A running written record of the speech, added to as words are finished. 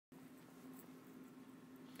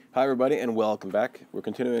Hi everybody and welcome back. We're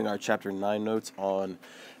continuing our chapter 9 notes on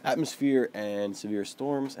atmosphere and severe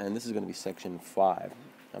storms, and this is going to be section 5.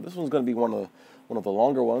 Now this one's going to be one of the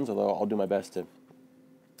longer ones, although I'll do my best to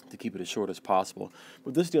keep it as short as possible.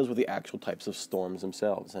 But this deals with the actual types of storms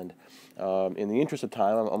themselves, and in the interest of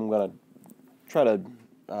time, I'm going to try to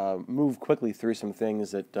move quickly through some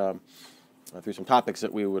things that through some topics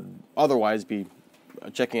that we would otherwise be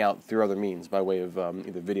checking out through other means by way of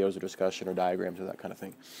either videos or discussion or diagrams or that kind of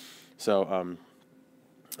thing. So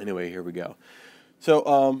anyway, here we go.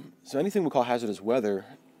 So anything we call hazardous weather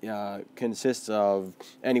consists of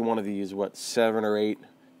any one of these 7 or 8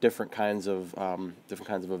 different kinds of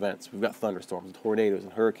events. We've got thunderstorms, tornadoes,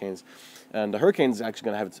 and hurricanes, and the hurricanes is actually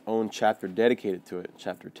going to have its own chapter dedicated to it,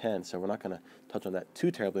 chapter 10. So we're not going to touch on that too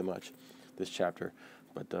terribly much this chapter.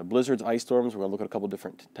 But blizzards, ice storms, we're going to look at a couple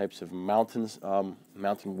different types of mountain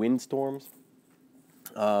wind storms,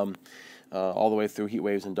 all the way through heat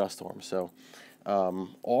waves and dust storms. So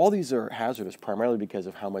all these are hazardous primarily because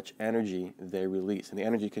of how much energy they release. And the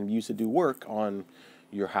energy can be used to do work on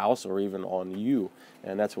your house or even on you,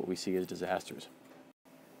 and that's what we see as disasters.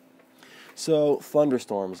 So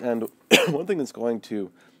thunderstorms, and one thing that's going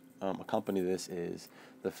to accompany this is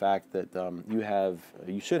the fact that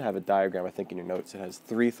you should have a diagram, I think, in your notes. It has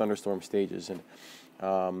 3 thunderstorm stages, and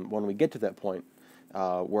when we get to that point,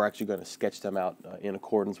 we're actually going to sketch them out in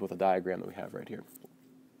accordance with a diagram that we have right here.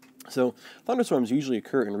 So thunderstorms usually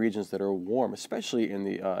occur in regions that are warm, especially in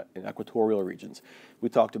the equatorial regions. We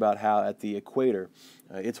talked about how at the equator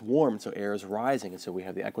it's warm, so air is rising, and so we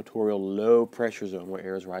have the equatorial low pressure zone where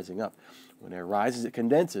air is rising up. When air rises, it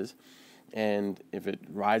condenses. And if it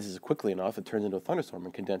rises quickly enough, it turns into a thunderstorm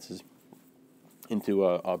and condenses into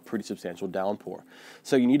a pretty substantial downpour.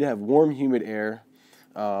 So you need to have warm, humid air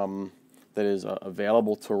that is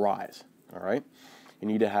available to rise. All right. You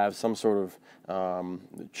need to have some sort of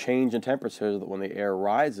change in temperature so that when the air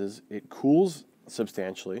rises, it cools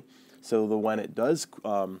substantially. So that when it does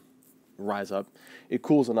rise up, it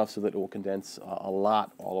cools enough so that it will condense a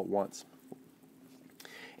lot all at once.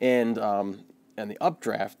 And the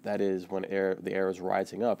updraft, that is when the air is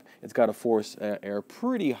rising up, it's got to force air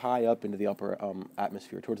pretty high up into the upper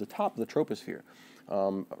atmosphere, towards the top of the troposphere,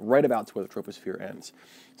 right about to where the troposphere ends.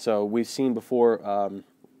 So we've seen before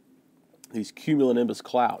these cumulonimbus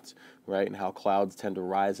clouds, right, and how clouds tend to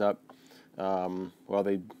rise up. Well,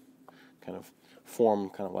 they kind of form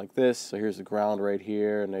kind of like this. So here's the ground right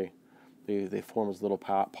here, and they form as little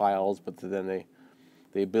piles, but then they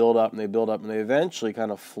build up and they build up and they eventually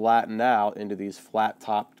kind of flatten out into these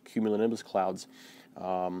flat-topped cumulonimbus clouds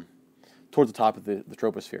towards the top of the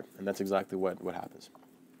troposphere, and that's exactly what happens.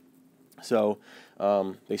 So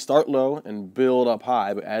they start low and build up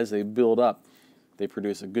high, but as they build up, they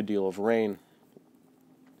produce a good deal of rain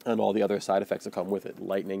and all the other side effects that come with it,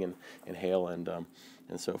 lightning and hail and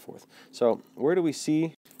so forth. So where do we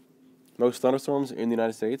see most thunderstorms in the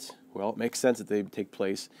United States? Well, it makes sense that they take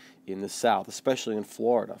place in the South, especially in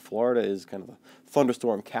Florida. Florida is kind of the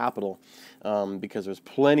thunderstorm capital because there's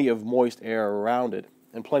plenty of moist air around it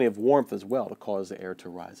and plenty of warmth as well to cause the air to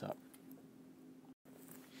rise up.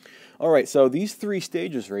 All right, so these 3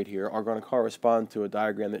 stages right here are going to correspond to a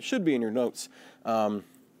diagram that should be in your notes about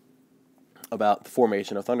the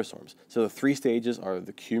formation of thunderstorms. So the 3 stages are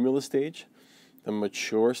the cumulus stage, the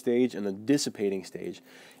mature stage, and the dissipating stage.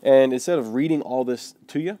 And instead of reading all this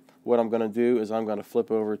to you, what I'm going to do is I'm going to flip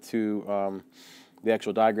over to the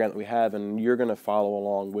actual diagram that we have, and you're going to follow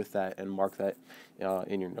along with that and mark that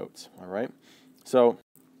in your notes. All right. So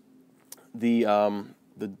the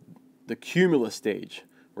cumulus stage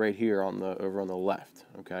right here over on the left.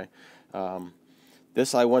 Okay.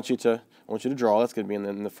 This I want you to draw. That's going to be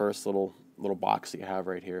in the first little box that you have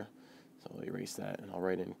right here. So I'll erase that, and I'll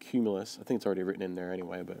write in cumulus. I think it's already written in there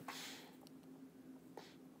anyway, but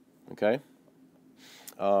okay.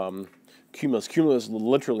 Cumulus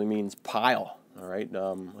literally means pile. All right,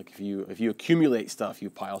 like if you accumulate stuff,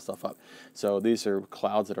 you pile stuff up. So these are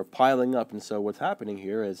clouds that are piling up, and so what's happening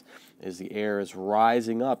here is the air is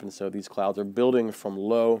rising up, and so these clouds are building from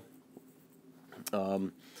low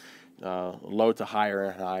to higher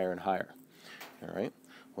and higher and higher. All right.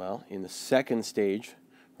 Well, in the second stage,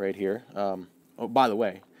 right here. Oh, by the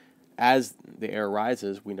way, as the air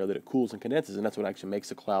rises, we know that it cools and condenses, and that's what actually makes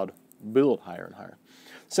the cloud build higher and higher.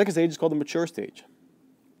 The second stage is called the mature stage.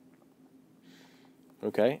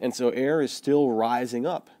 Okay, and so air is still rising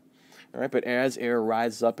up. All right, but as air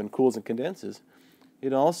rises up and cools and condenses,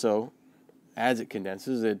 it also, as it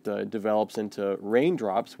condenses, it develops into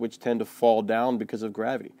raindrops, which tend to fall down because of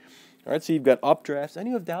gravity. All right, so you've got updrafts and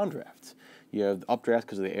you have downdrafts. You have updrafts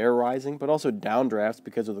because of the air rising, but also downdrafts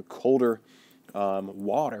because of the colder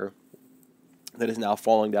water that is now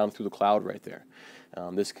falling down through the cloud right there.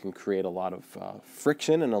 This can create a lot of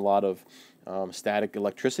friction and a lot of static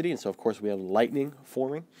electricity, and so of course we have lightning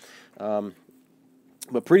forming.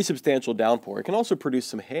 But pretty substantial downpour. It can also produce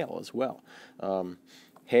some hail as well.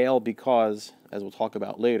 Hail because, as we'll talk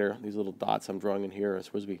about later, these little dots I'm drawing in here are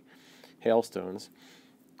supposed to be hailstones.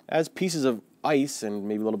 As pieces of ice and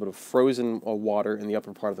maybe a little bit of frozen water in the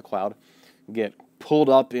upper part of the cloud get pulled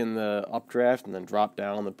up in the updraft and then drop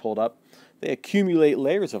down and pulled up, they accumulate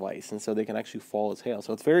layers of ice, and so they can actually fall as hail.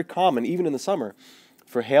 So it's very common, even in the summer,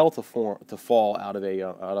 for hail to fall out of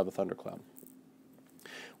a thundercloud.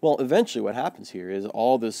 Well, eventually what happens here is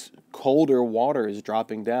all this colder water is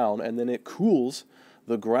dropping down, and then it cools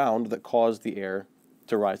the ground that caused the air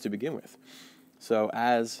to rise to begin with. So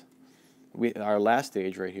as our last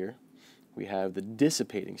stage right here, we have the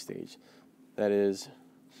dissipating stage. That is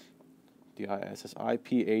dissipating.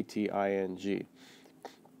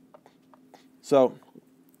 So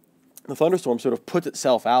the thunderstorm sort of puts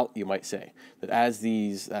itself out, you might say, that as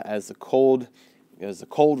the cold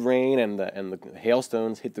rain and the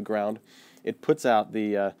hailstones hit the ground, it puts out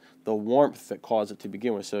the warmth that caused it to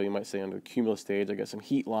begin with. So you might say under the cumulus stage, I got some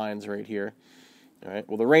heat lines right here. All right.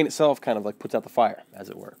 Well, the rain itself kind of like puts out the fire, as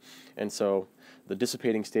it were. And so the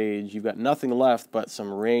dissipating stage, you've got nothing left but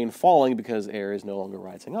some rain falling because air is no longer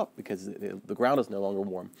rising up because the ground is no longer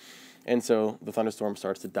warm. And so the thunderstorm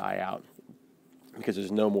starts to die out because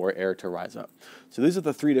there's no more air to rise up. So these are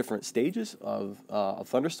the three different stages of a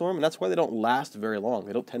thunderstorm, and that's why they don't last very long.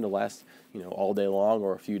 They don't tend to last, all day long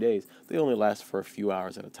or a few days. They only last for a few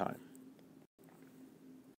hours at a time.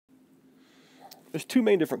 There's two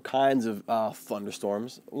main different kinds of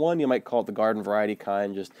thunderstorms. One, you might call it the garden variety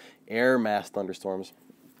kind, just air mass thunderstorms.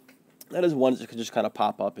 That is one that could just kind of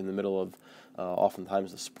pop up in the middle of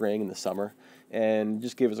oftentimes the spring and the summer and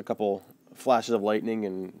just give us a couple flashes of lightning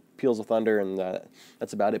and peals of thunder, and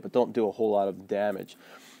that's about it, but don't do a whole lot of damage.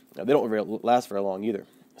 They don't last very long either.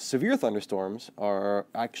 Severe thunderstorms are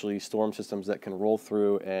actually storm systems that can roll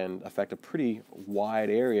through and affect a pretty wide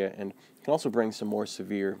area and can also bring some more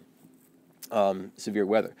severe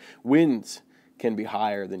weather. Winds can be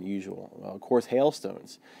higher than usual. Of course,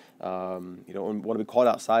 hailstones. You don't want to be caught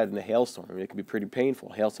outside in a hailstorm. I mean, it can be pretty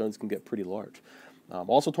painful. Hailstones can get pretty large.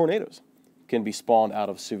 Also, tornadoes can be spawned out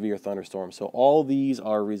of severe thunderstorms. So all these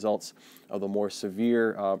are results of the more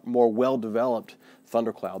severe, more well-developed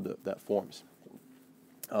thundercloud that forms.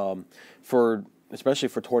 Especially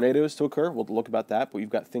for tornadoes to occur, we'll look about that, but you've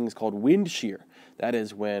got things called wind shear. That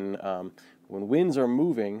is when winds are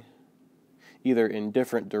moving either in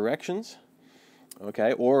different directions,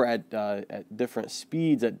 okay, or at different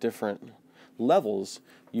speeds at different levels,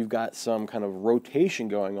 you've got some kind of rotation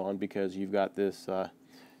going on because you've got this,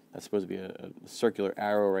 that's supposed to be a circular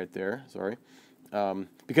arrow right there, sorry,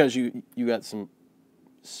 because you got some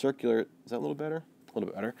circular, is that a little better? A little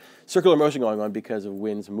bit better. Circular motion going on because of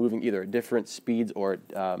winds moving either at different speeds or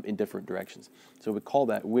in different directions. So we call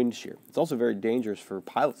that wind shear. It's also very dangerous for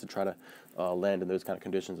pilots to try to land in those kind of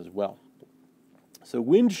conditions as well. So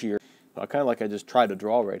wind shear, kind of like I just tried to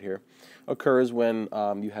draw right here, occurs when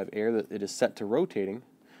you have air that it is set to rotating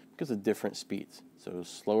because of different speeds. So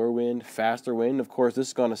slower wind, faster wind, of course this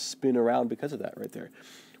is going to spin around because of that right there.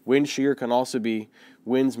 Wind shear can also be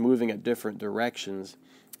winds moving at different directions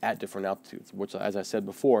at different altitudes, which, as I said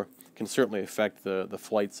before, can certainly affect the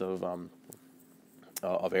flights of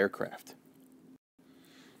aircraft.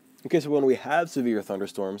 Okay, so when we have severe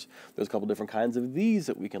thunderstorms, there's a couple different kinds of these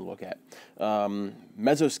that we can look at.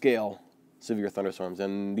 Mesoscale severe thunderstorms,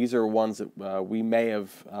 and these are ones that we may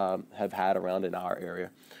have had around in our area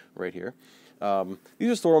right here. These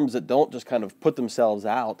are storms that don't just kind of put themselves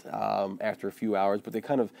out after a few hours, but they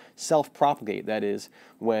kind of self-propagate. That is,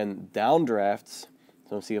 when downdrafts,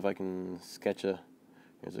 so let's see if I can sketch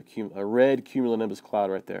there's a red cumulonimbus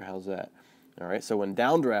cloud right there. How's that? All right, so when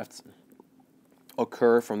downdrafts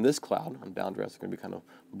occur from this cloud, and downdrafts are going to be kind of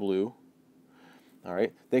blue, all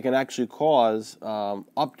right, they can actually cause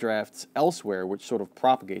updrafts elsewhere, which sort of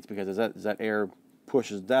propagates because as that air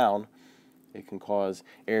pushes down, it can cause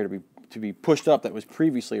air to be pushed up that was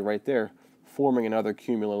previously right there, forming another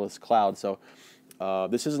cumulus cloud. So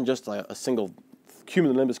this isn't just a single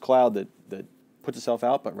cumulonimbus cloud that puts itself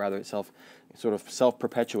out, but rather it sort of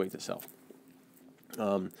self-perpetuates itself.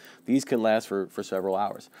 These can last for several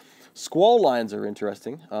hours. Squall lines are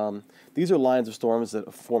interesting. These are lines of storms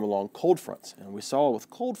that form along cold fronts, and we saw with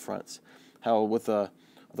cold fronts how with the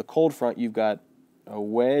cold front you've got a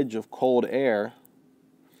wedge of cold air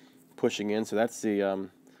pushing in. So that's the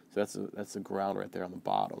ground right there on the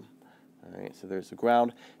bottom. All right, so there's the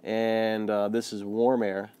ground, and this is warm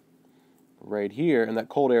air right here, and that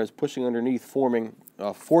cold air is pushing underneath, forcing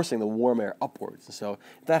the warm air upwards. And so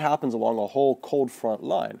if that happens along a whole cold front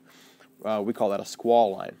line, we call that a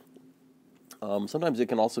squall line. Sometimes it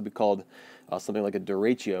can also be called something like a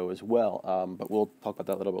derecho as well, but we'll talk about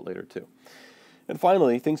that a little bit later too. And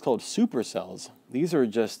finally, things called supercells. These are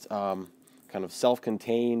just kind of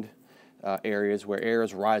self-contained areas where air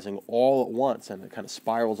is rising all at once, and it kind of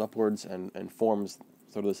spirals upwards and forms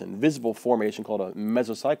sort of this invisible formation called a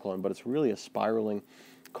mesocyclone, but it's really a spiraling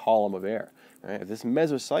column of air. Right? If this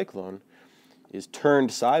mesocyclone is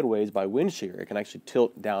turned sideways by wind shear, it can actually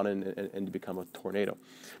tilt down and become a tornado.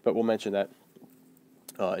 But we'll mention that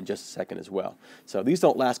in just a second as well. So these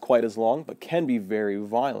don't last quite as long, but can be very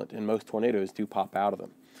violent, and most tornadoes do pop out of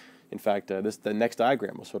them. In fact, the next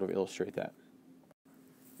diagram will sort of illustrate that.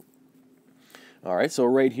 All right, so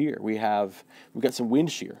right here we've got some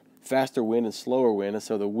wind shear, faster wind and slower wind, and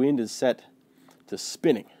so the wind is set to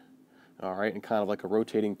spinning, all right, and kind of like a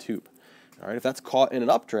rotating tube. All right, if that's caught in an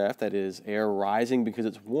updraft, that is air rising because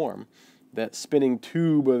it's warm, that spinning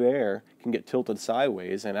tube of air can get tilted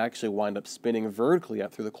sideways and actually wind up spinning vertically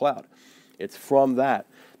out through the cloud. It's from that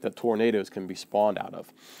tornadoes can be spawned out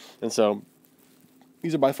of. And so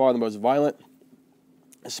these are by far the most violent,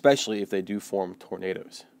 especially if they do form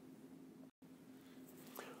tornadoes.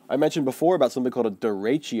 I mentioned before about something called a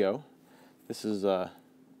derecho. This is that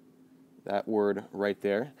word right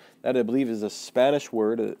there. That, I believe, is a Spanish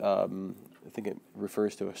word. I think it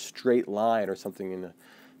refers to a straight line or something.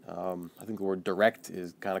 I think the word direct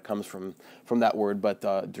kind of comes from that word. But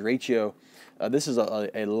derecho, this is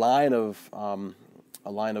a line of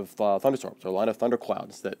thunderstorms, or a line of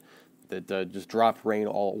thunderclouds that just drop rain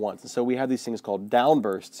all at once. And so we have these things called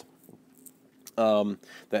downbursts.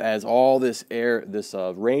 That as all this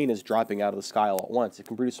rain is dropping out of the sky all at once, it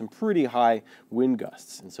can produce some pretty high wind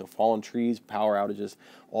gusts. And so fallen trees, power outages,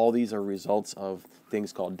 all these are results of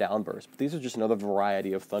things called downbursts. But these are just another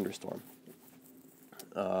variety of thunderstorm.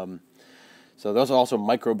 So those are also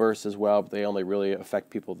microbursts as well, but they only really affect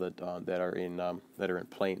people that are in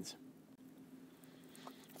planes.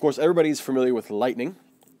 Of course, everybody's familiar with lightning,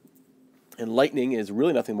 and lightning is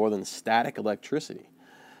really nothing more than static electricity.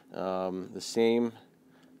 The same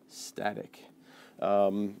static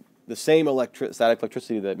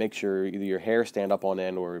electricity that makes either your hair stand up on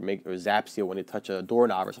end or zaps you when you touch a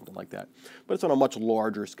doorknob or something like that. But it's on a much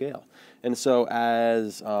larger scale. And so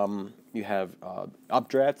as you have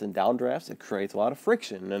updrafts and downdrafts, it creates a lot of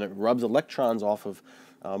friction, and it rubs electrons off of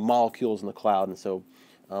molecules in the cloud. And so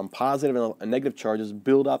positive and negative charges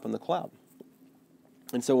build up in the cloud.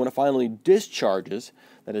 And so when it finally discharges,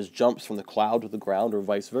 that is, jumps from the cloud to the ground or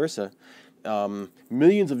vice versa,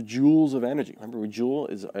 millions of joules of energy. Remember, a joule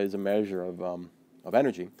is a measure of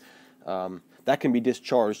energy. That can be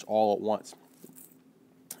discharged all at once.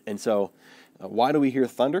 And so why do we hear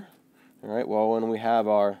thunder? All right, well, when we have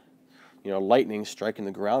our lightning striking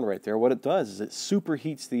the ground right there, what it does is it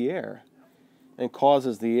superheats the air and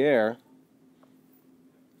causes the air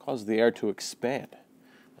to expand.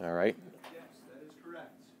 All right?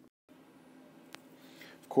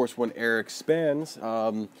 Of course, when air expands,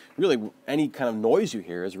 really any kind of noise you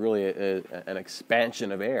hear is really an expansion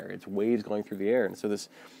of air. It's waves going through the air. And so this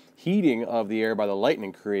heating of the air by the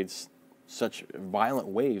lightning creates such violent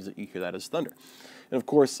waves that you hear that as thunder. And of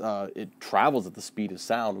course, it travels at the speed of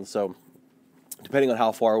sound. And so depending on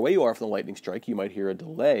how far away you are from the lightning strike, you might hear a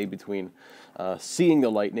delay between seeing the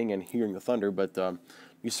lightning and hearing the thunder. But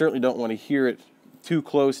you certainly don't want to hear it too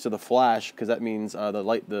close to the flash, because that means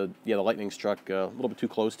the lightning struck a little bit too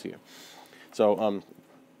close to you. So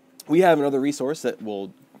we have another resource that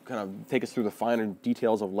will kind of take us through the finer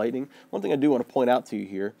details of lightning. One thing I do want to point out to you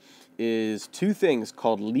here is two things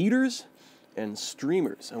called leaders and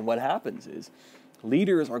streamers. And what happens is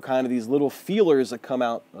leaders are kind of these little feelers that come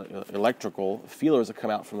out, electrical feelers that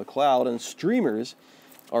come out from the cloud, and streamers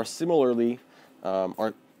are similarly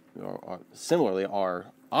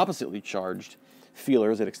oppositely charged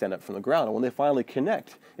feelers that extend up from the ground. And when they finally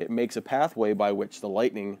connect, it makes a pathway by which the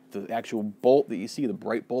lightning, the actual bolt that you see, the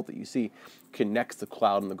bright bolt that you see, connects the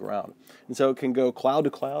cloud and the ground. And so it can go cloud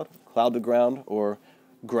to ground, or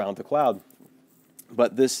ground to cloud.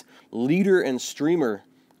 But this leader and streamer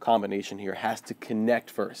combination here has to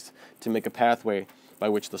connect first to make a pathway by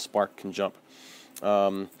which the spark can jump.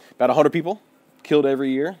 About 100 people killed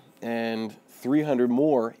every year, and 300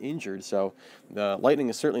 more injured. So the lightning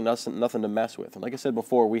is certainly nothing to mess with. And like I said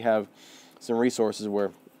before, we have some resources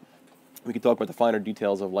where we can talk about the finer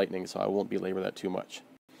details of lightning, so I won't belabor that too much.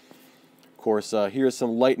 Of course, here's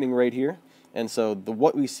some lightning right here. And so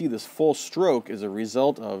what we see, this full stroke, is a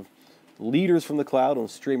result of leaders from the cloud and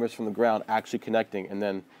streamers from the ground actually connecting, and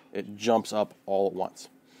then it jumps up all at once.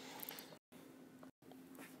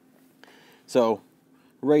 So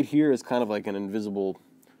right here is kind of like an invisible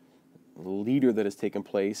leader that has taken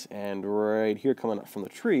place, and right here coming up from the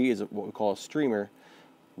tree is what we call a streamer.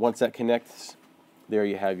 Once that connects, there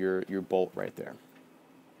you have your bolt right there.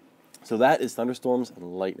 So that is thunderstorms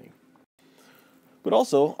and lightning. But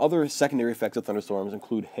also, other secondary effects of thunderstorms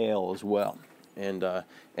include hail as well. And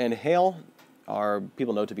hail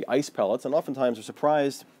people know to be ice pellets, and oftentimes are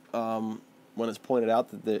surprised when it's pointed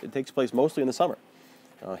out that it takes place mostly in the summer.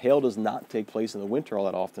 Hail does not take place in the winter all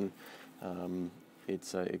that often,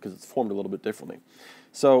 because it's formed a little bit differently.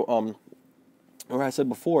 So, like I said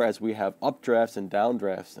before, as we have updrafts and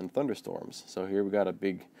downdrafts and thunderstorms. So here we got a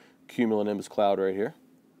big cumulonimbus cloud right here.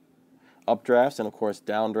 Updrafts and of course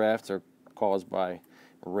downdrafts are caused by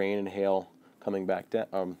rain and hail coming back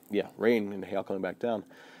down. Rain and hail coming back down.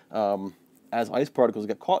 As ice particles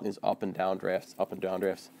get caught in these up and down drafts,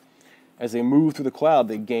 as they move through the cloud,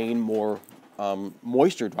 they gain more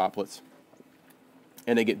moisture droplets,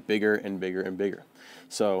 and they get bigger and bigger and bigger.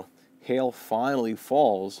 So hail finally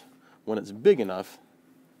falls when it's big enough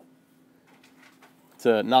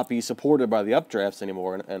to not be supported by the updrafts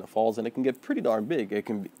anymore, and it falls, and it can get pretty darn big. It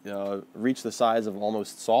can reach the size of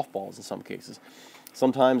almost softballs in some cases.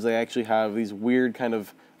 Sometimes they actually have these weird kind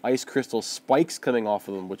of ice crystal spikes coming off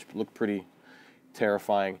of them, which look pretty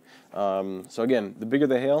terrifying. So again, the bigger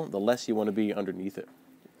the hail, the less you want to be underneath it.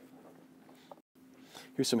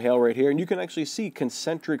 Here's some hail right here, and you can actually see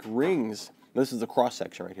concentric rings. This is the cross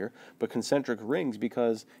section right here, but concentric rings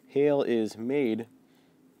because hail is made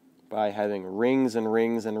by having rings and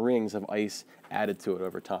rings and rings of ice added to it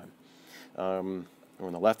over time. On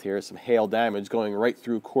the left here is some hail damage going right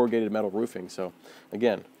through corrugated metal roofing. So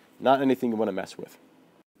again, not anything you want to mess with.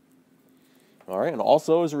 All right, and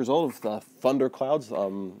also as a result of the thunder clouds,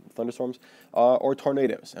 thunderstorms, or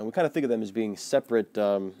tornadoes, and we kind of think of them as being separate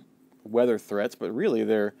weather threats, but really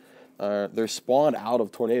they're spawned out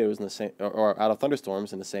of tornadoes in the same, or out of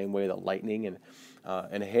thunderstorms in the same way that lightning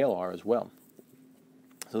and hail are as well.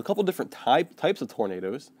 So a couple different types of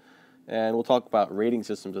tornadoes, and we'll talk about rating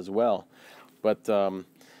systems as well. But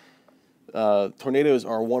tornadoes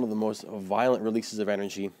are one of the most violent releases of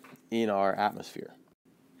energy in our atmosphere.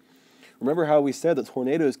 Remember how we said that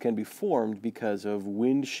tornadoes can be formed because of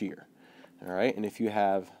wind shear, all right? And if you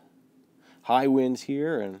have high winds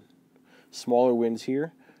here and smaller winds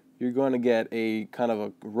here, you're going to get a kind of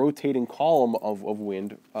a rotating column of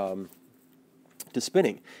wind to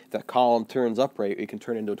spinning. If that column turns upright, it can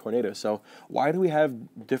turn into a tornado. So why do we have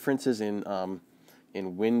differences in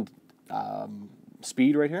wind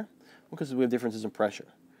speed right here? Well, because we have differences in pressure.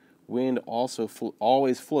 Wind also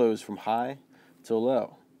always flows from high to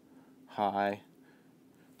low. High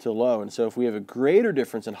to low. And so if we have a greater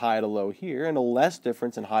difference in high to low here and a less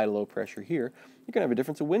difference in high to low pressure here, you're going to have a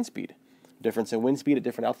difference in wind speed. Difference in wind speed at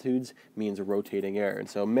different altitudes means a rotating air. And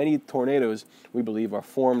so many tornadoes, we believe, are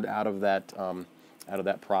formed out of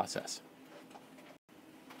that process.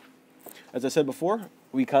 As I said before,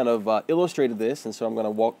 we kind of illustrated this, and so I'm going to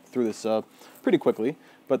walk through this pretty quickly.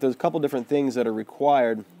 But there's a couple different things that are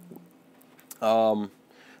required for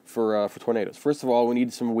tornadoes. First of all, we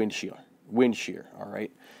need some wind shear. All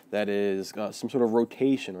right, that is some sort of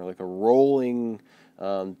rotation or like a rolling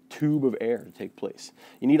tube of air to take place.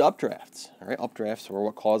 You need updrafts. All right, updrafts are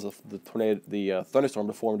what cause the thunderstorm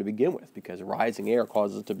to form to begin with, because rising air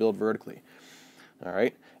causes it to build vertically. All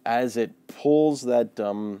right, as it pulls that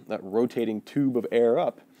rotating tube of air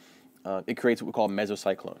up, it creates what we call a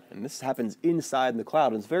mesocyclone, and this happens inside in the cloud,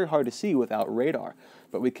 and it's very hard to see without radar,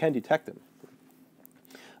 but we can detect them.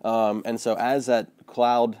 And so as that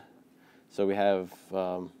cloud, so we have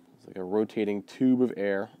like a rotating tube of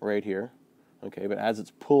air right here, okay, but as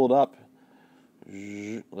it's pulled up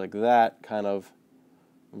like that, kind of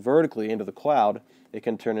vertically into the cloud, it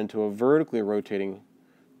can turn into a vertically rotating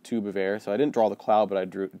tube of air. So I didn't draw the cloud, but I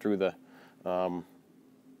drew the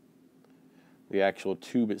actual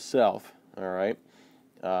tube itself. All right,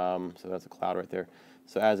 so that's a cloud right there.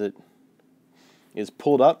 So as it is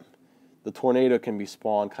pulled up, the tornado can be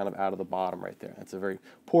spawned kind of out of the bottom right there. That's a very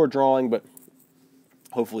poor drawing, but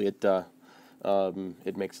hopefully it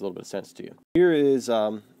makes a little bit of sense to you. Here's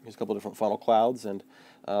a couple different funnel clouds, and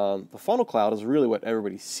the funnel cloud is really what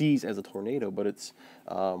everybody sees as a tornado, but it's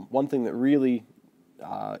one thing that really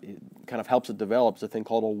it kind of helps it develop is a thing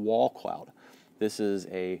called a wall cloud. This is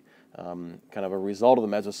a kind of a result of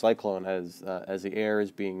the mesocyclone. As the air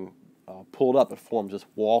is being pulled up, it forms this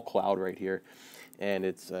wall cloud right here, and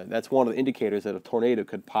that's one of the indicators that a tornado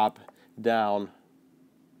could pop down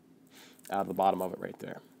out of the bottom of it right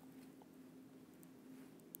there.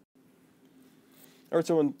 All right,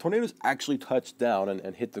 so when tornadoes actually touch down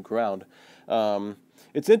and hit the ground,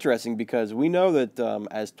 it's interesting because we know that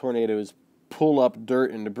as tornadoes pull up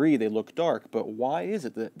dirt and debris, they look dark. But why is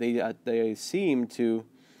it that they seem to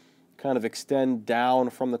kind of extend down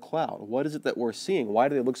from the cloud? What is it that we're seeing? Why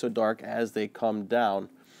do they look so dark as they come down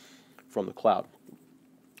from the cloud?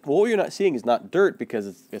 Well, what you're not seeing is not dirt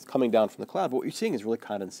because it's coming down from the cloud, but what you're seeing is really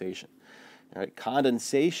condensation. All right,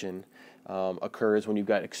 condensation occurs when you've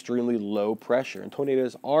got extremely low pressure, and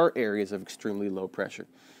tornadoes are areas of extremely low pressure,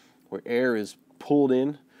 where air is pulled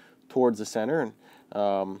in towards the center,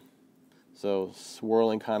 and so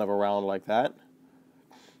swirling kind of around like that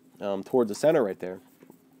towards the center right there.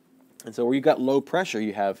 And so where you've got low pressure,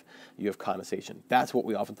 you have condensation. That's what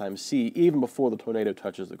we oftentimes see even before the tornado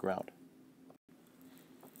touches the ground.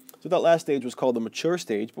 So that last stage was called the mature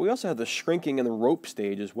stage, but we also have the shrinking and the rope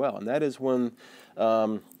stage as well, and that is when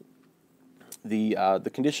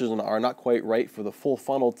the conditions are not quite right for the full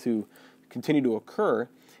funnel to continue to occur.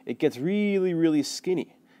 It gets really, really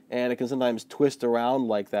skinny, and it can sometimes twist around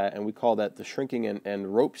like that, and we call that the shrinking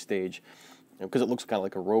and rope stage because it looks kind of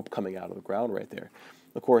like a rope coming out of the ground right there.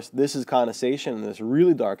 Of course, this is condensation, and this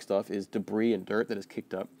really dark stuff is debris and dirt that is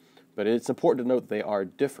kicked up, but it's important to note that they are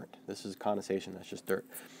different. This is condensation, that's just dirt.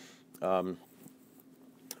 But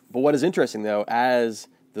what is interesting, though, as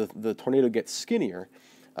the tornado gets skinnier,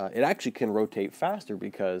 it actually can rotate faster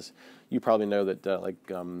because you probably know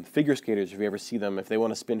that figure skaters, if you ever see them, if they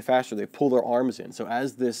want to spin faster, they pull their arms in. So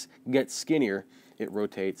as this gets skinnier, it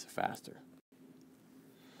rotates faster.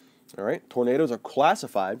 All right, tornadoes are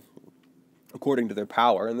classified according to their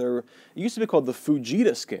power, and it used to be called the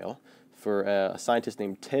Fujita scale for a scientist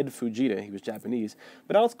named Ted Fujita. He was Japanese,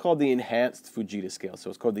 but now it's called the enhanced Fujita scale, so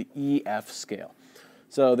it's called the EF scale.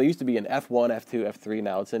 So there used to be an F1, F2, F3,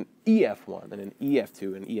 now it's an EF1 and an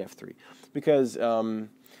EF2 and EF3, because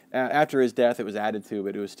after his death it was added to,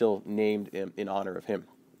 but it was still named in honor of him.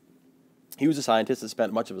 He was a scientist that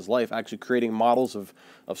spent much of his life actually creating models of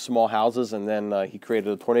small houses, and then he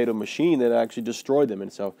created a tornado machine that actually destroyed them,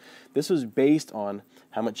 and so this was based on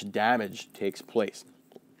how much damage takes place.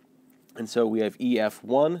 And so we have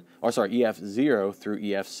EF0 through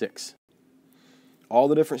EF6. All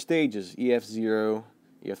the different stages, EF0,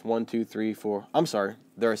 EF1, 2, 3, 4. I'm sorry,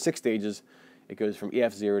 there are 6 stages. It goes from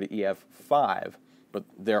EF0 to EF5, but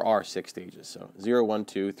there are 6 stages. So 0, 1,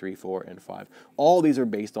 2, 3, 4, and 5. All these are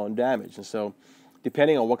based on damage. And so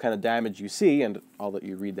depending on what kind of damage you see, and I'll let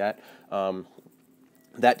you read that,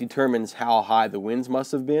 that determines how high the winds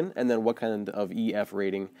must have been, and then what kind of EF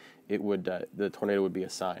rating the tornado would be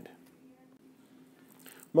assigned.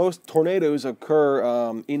 Most tornadoes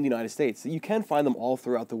occur in the United States. You can find them all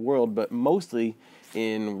throughout the world, but mostly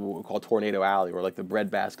in what we call Tornado Alley, or like the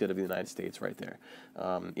breadbasket of the United States right there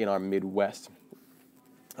in our Midwest.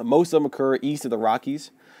 Most of them occur east of the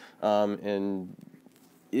Rockies, and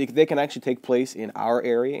they can actually take place in our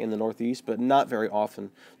area in the Northeast, but not very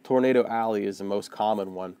often. Tornado Alley is the most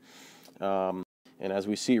common one. And as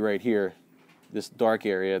we see right here, this dark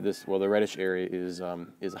area, the reddish area is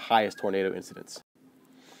the highest tornado incidence.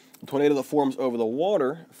 A tornado that forms over the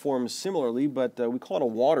water forms similarly, but we call it a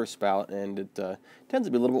water spout, and it tends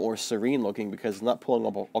to be a little bit more serene looking because it's not pulling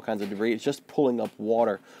up all kinds of debris, it's just pulling up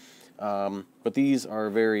water. But these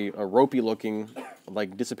are very ropey looking,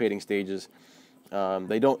 like dissipating stages.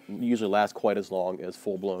 They don't usually last quite as long as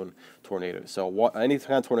full-blown tornadoes. So any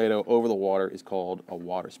kind of tornado over the water is called a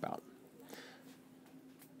water spout.